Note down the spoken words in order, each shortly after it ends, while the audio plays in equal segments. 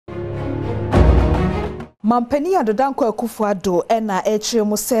Mampani Addo Akufo-Addo ena ekyire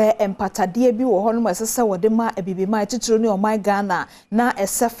mu se empatade bi wo hono esese wode ma abibima titiro ne oman Ghana na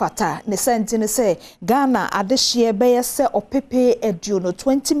ese fata ne sentine se Ghana adehye beye se opepe edu no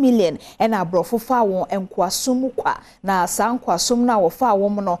 20 million ena abrofo fa won enkwasum kwa na sa nkwasum na wo fa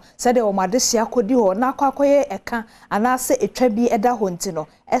won no se de wo madehye akodi ho na akwakoye eka anase etwa bi eda ho ntino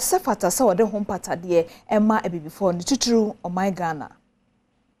ese fata se wode ho empatade ema abibifo ne titiro oman Ghana.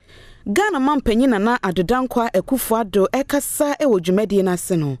 Ghana mampanyi na Addo Akufo-Addo ekasa ewo dwumadi na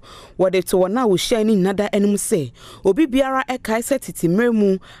se no wode to wona wo hia ni nada enum se obi biara ekai se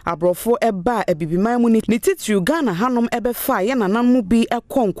titimremu abrofo eba abibiman mu ni titru Ghana hanom ebefa ye nanan mu bi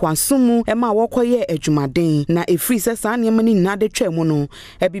ekonkwansomu ema wokoye adwumaden na efri se sa nneema ni nada twam no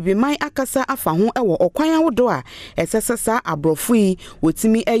abibiman akasa afa ho ewo okwan awodo a esese sa abrofo yi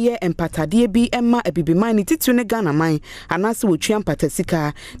wotimi eye empatade bi ema abibiman ni titru ne Ghana man anase wotwa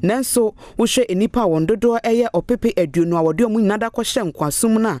empatasika na so wo hwe enipa wondodo eye opepe aduonu awode omu nada kwhye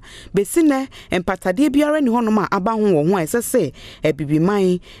nkwasum na besine empatade biara ni honom a aba ho wo ho esese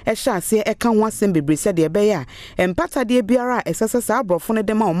abibiman ehye ase eka ho asem bebrese de ebe ya empatade biara esese sa abrofo ne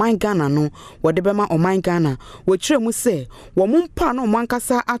de ma oman Ghana no wode be ma oman Ghana wo kire mu se wo mumpa na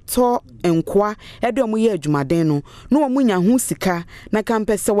omankasa ato enkwa ede omu ye adwumaden no na omu nya ho sika na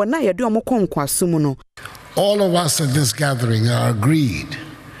kampese wona ye de omu konkwasum no. All of us at this gathering are agreed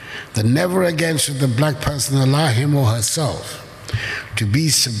that never again should the black person allow him or herself to be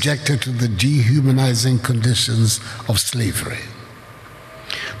subjected to the dehumanizing conditions of slavery.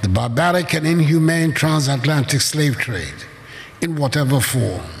 The barbaric and inhumane transatlantic slave trade, in whatever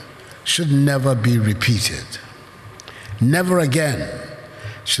form, should never be repeated. Never again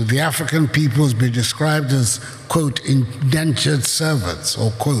should the African peoples be described as, quote, indentured servants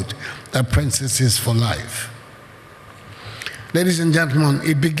or, quote, apprentices for life. Ladies and gentlemen,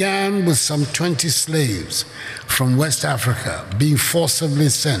 it began with some 20 slaves from West Africa being forcibly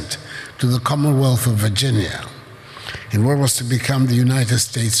sent to the Commonwealth of Virginia in what was to become the United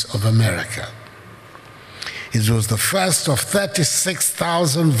States of America. It was the first of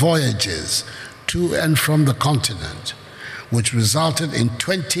 36,000 voyages to and from the continent, which resulted in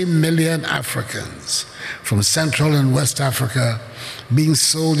 20 million Africans from Central and West Africa being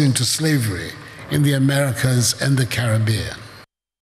sold into slavery in the Americas and the Caribbean.